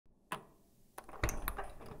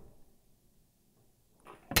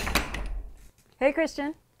Hey,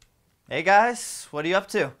 Christian. Hey guys, what are you up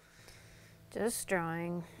to? Just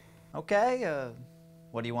drawing. Okay,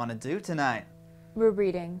 what do you want to do tonight? We're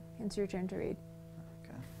reading. It's your turn to read.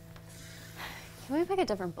 Okay. Can we pick a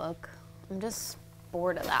different book? I'm just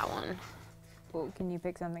bored of that one. Well, can you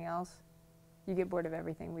pick something else? You get bored of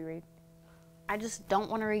everything we read. I just don't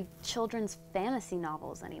want to read children's fantasy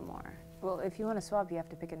novels anymore. Well, if you want to swap, you have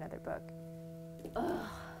to pick another book. Ugh.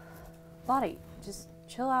 Lottie, just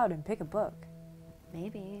chill out and pick a book.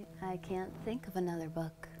 Maybe. I can't think of another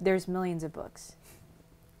book. There's millions of books.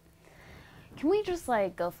 Can we just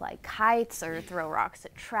like go fly kites or throw rocks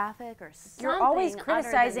at traffic or something? You're always other than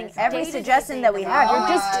criticizing this every day-to-day suggestion that we have. thing? You're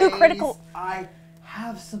just too critical. I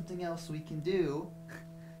have something else we can do.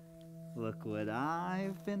 Look what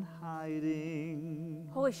I've been hiding.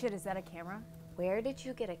 Holy shit, is that a camera? Where did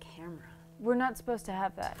you get a camera? We're not supposed to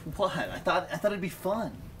have that. What? I thought it'd be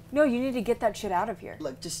fun. No, you need to get that shit out of here.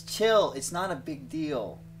 Look, just chill. It's not a big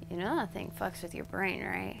deal. You know that thing fucks with your brain,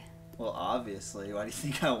 right? Well, obviously. Why do you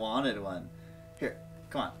think I wanted one? Here,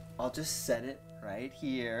 come on. I'll just set it right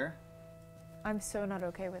here. I'm so not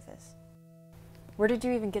okay with this. Where did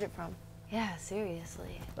you even get it from? Yeah,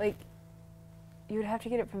 seriously. Like, you would have to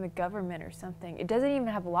get it from the government or something. It doesn't even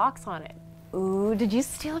have locks on it. Ooh, did you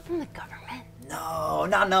steal it from the government? No,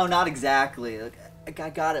 not exactly. Look, I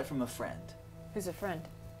got it from a friend. Who's a friend?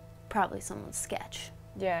 Probably someone's sketch.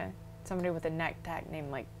 Yeah, somebody with a neck tag named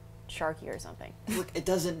like Sharky or something. Look, it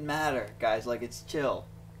doesn't matter, guys. Like, it's chill.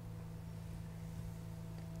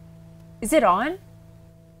 Is it on?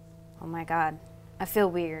 Oh my god. I feel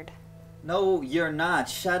weird. No, you're not.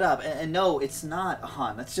 Shut up. And no, it's not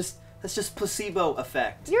on. That's just placebo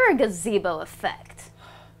effect. You're a gazebo effect.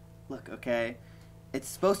 Look, okay? It's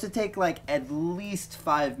supposed to take like at least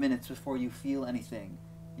 5 minutes before you feel anything.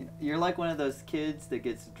 You know, you're like one of those kids that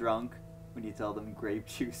gets drunk when you tell them grape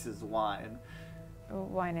juice is wine.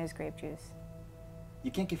 Wine is grape juice.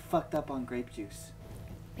 You can't get fucked up on grape juice.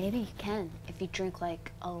 Maybe you can if you drink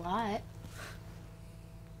like a lot.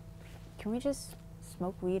 Can we just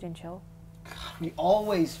smoke weed and chill? We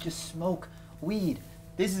always just smoke weed.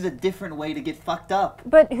 This is a different way to get fucked up.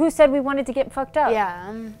 But who said we wanted to get fucked up? Yeah,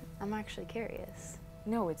 I'm actually curious.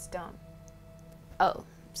 No, it's dumb. Oh,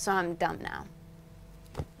 so I'm dumb now.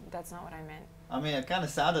 That's not what I meant. I mean, it kind of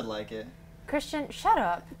sounded like it. Christian, shut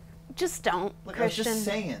up. Just don't, Look, Christian. I was just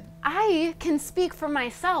saying. I can speak for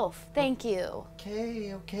myself. Thank you.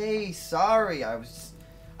 Okay, sorry. I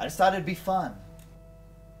just thought it'd be fun.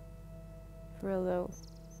 For real though,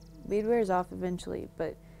 weed wears off eventually,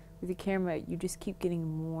 but with the camera, you just keep getting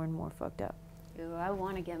more and more fucked up. Ooh, I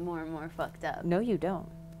want to get more and more fucked up. No, you don't.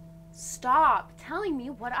 Stop telling me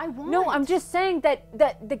what I want. No, I'm just saying that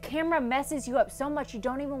the camera messes you up so much you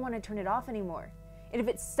don't even want to turn it off anymore. And if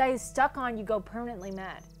it stays stuck on, you go permanently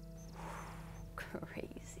mad.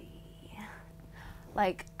 Crazy.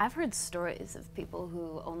 Like, I've heard stories of people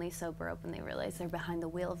who only sober up when they realize they're behind the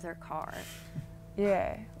wheel of their car.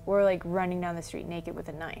 Yeah, or like running down the street naked with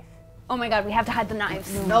a knife. Oh my god, we have to hide the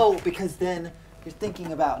knives. No, because then you're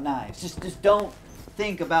thinking about knives. Just don't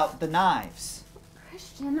think about the knives.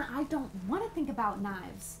 Christian, I don't want to think about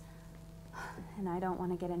knives. And I don't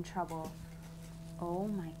want to get in trouble. Oh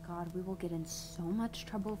my god, we will get in so much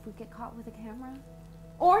trouble if we get caught with a camera.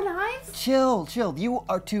 Or knives? Chill. You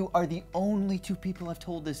are the only two people I've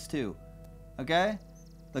told this to. Okay?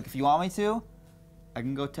 Look, if you want me to, I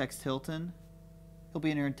can go text Hilton. He'll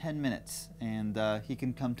be in here in 10 minutes, and he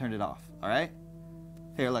can come turn it off, all right?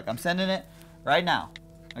 Here, look, I'm sending it right now,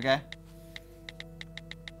 okay?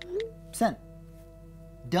 Sent.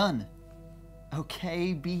 Done.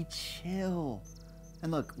 Okay, be chill.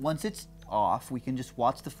 And look, once it's off, we can just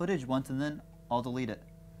watch the footage once, and then I'll delete it.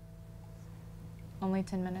 Only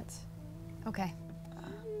 10 minutes. Okay.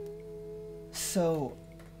 So,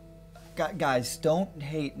 guys, don't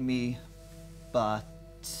hate me, but...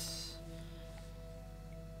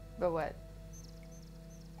 But what?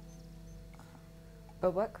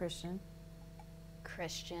 But what, Christian?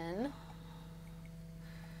 Christian.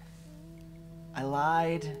 I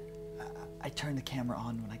lied. I turned the camera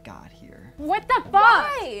on when I got here. What the fuck?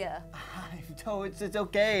 Why? No, it's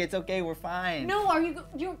okay. It's okay. We're fine. No,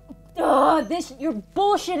 you're you're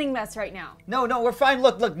bullshitting us right now. No, we're fine.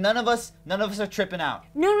 Look, none of us are tripping out.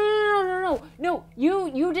 No.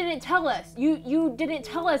 You didn't tell us. You didn't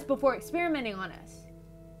tell us before experimenting on us.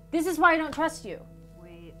 This is why I don't trust you.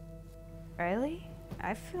 Wait. Really?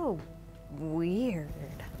 I feel weird.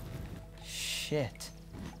 Shit.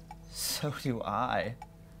 So do I.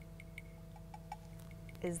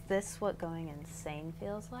 Is this what going insane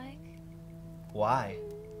feels like? Why?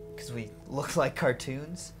 Because we look like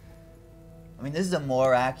cartoons? I mean, this is a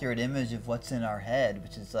more accurate image of what's in our head,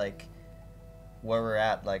 which is like where we're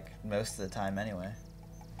at like most of the time anyway.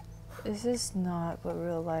 This is not what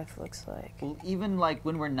real life looks like. Well, even like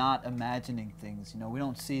when we're not imagining things, you know, we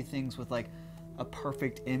don't see things with like a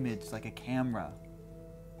perfect image like a camera.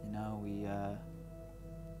 You know,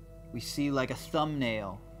 we see like a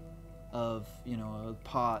thumbnail of, you know, a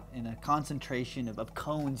pot and a concentration of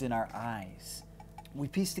cones in our eyes. We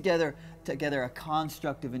piece together a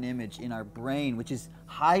construct of an image in our brain, which is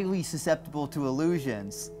highly susceptible to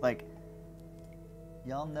illusions. Like,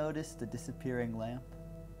 y'all notice the disappearing lamp?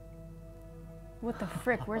 What the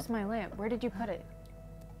frick? Where's my lamp? Where did you put it?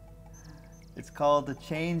 It's called the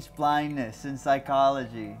change blindness in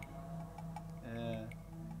psychology.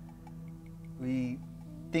 We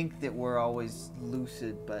think that we're always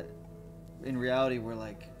lucid, but in reality we're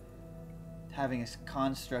like having this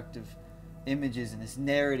construct of images and this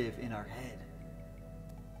narrative in our head.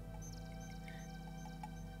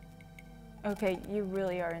 Okay, you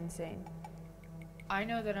really are insane. I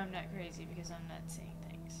know that I'm not crazy because I'm not seeing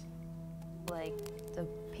things. Like the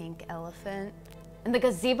pink elephant in the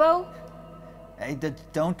gazebo? Hey,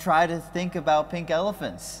 don't try to think about pink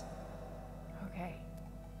elephants. Okay,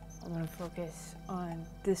 I'm gonna focus on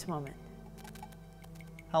this moment.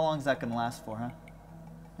 How long is that gonna last for, huh?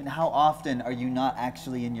 And how often are you not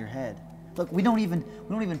actually in your head? Look, we don't even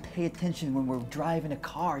pay attention when we're driving a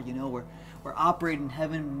car, you know, we're operating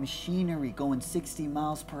heavy machinery going 60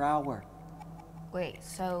 miles per hour. Wait,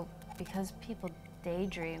 so because people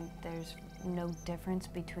daydream, there's no difference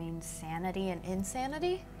between sanity and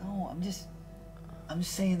insanity? No, I'm just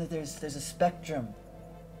saying that there's a spectrum.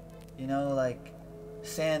 You know, like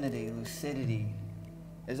sanity, lucidity.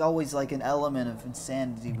 There's always like an element of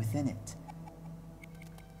insanity within it.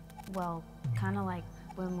 Well, kind of like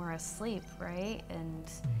when we're asleep, right?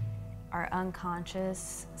 And our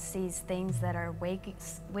unconscious sees things that our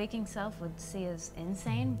waking self would see as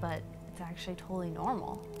insane, but it's actually totally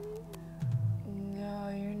normal. No,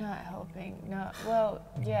 you're not helping. No, well,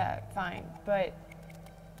 yeah, fine, but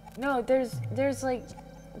no, there's like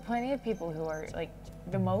plenty of people who are like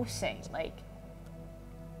the most sane,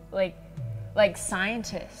 like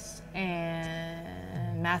scientists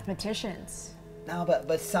and mathematicians. No,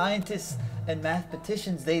 but scientists and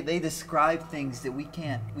mathematicians, they describe things that we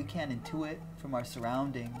can't intuit from our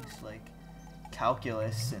surroundings, like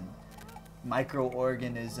calculus and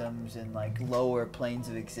microorganisms and like lower planes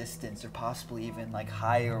of existence, or possibly even like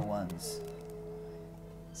higher ones.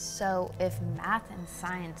 So if math and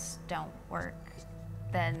science don't work,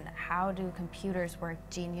 then how do computers work,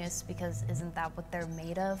 genius? Because isn't that what they're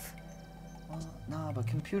made of? Well, no, but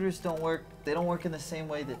computers don't work. They don't work in the same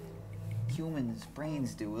way that humans'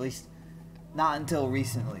 brains do. At least, not until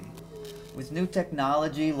recently. With new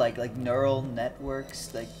technology like neural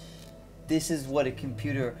networks, like this is what a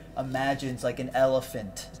computer imagines like an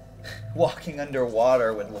elephant walking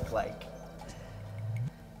underwater would look like.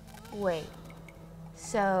 Wait,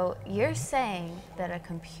 so you're saying that a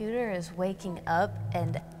computer is waking up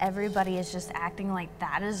and everybody is just acting like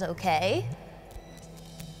that is okay?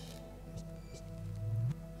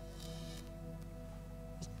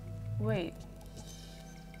 Wait,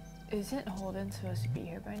 isn't Holden supposed to be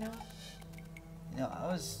here by now? You know, I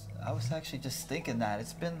was actually just thinking that.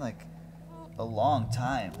 It's been like a long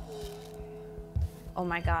time. Oh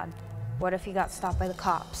my God, what if he got stopped by the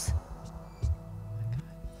cops?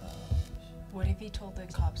 What if he told the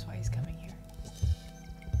cops why he's coming here?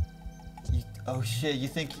 Oh shit, you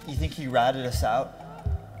think he ratted us out?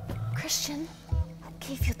 Christian, who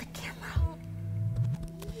gave you the camera?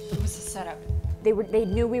 It was a setup. They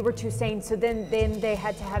knew we were too sane, so then they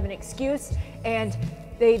had to have an excuse, and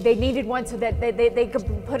they needed one so that they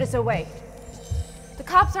could put us away. The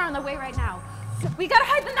cops are on their way right now. We gotta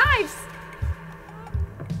hide the knives!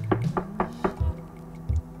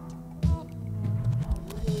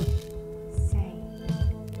 Say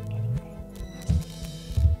anything.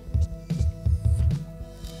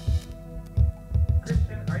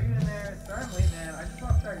 Christian, are you in there? Sorry I'm late, man. I just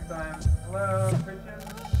lost track of time. Hello, Christian?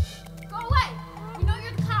 Go away! We know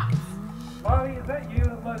you're the cops! Bobby, is that you?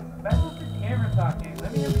 Look, that's just the camera talking.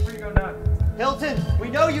 Let me in before you go nuts. Hilton, we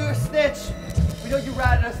know you're a snitch. We know you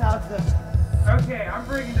ratted us out to them. Okay, I'm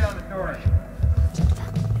breaking down the door.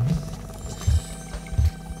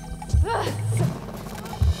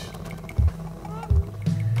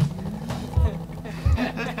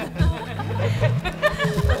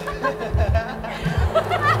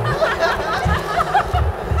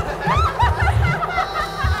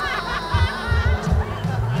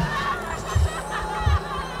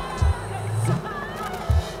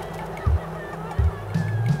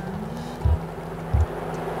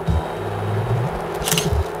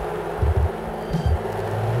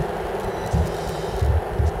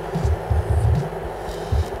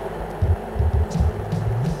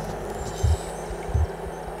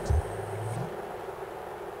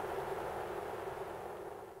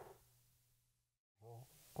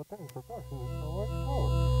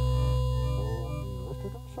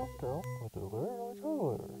 down with a very large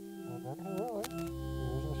elevator, and then he realized he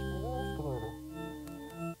was a small escalator.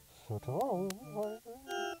 So tomorrow, this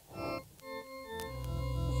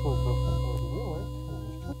was the point where he realized he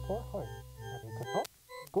was too far high, and he could not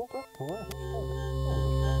go back to where he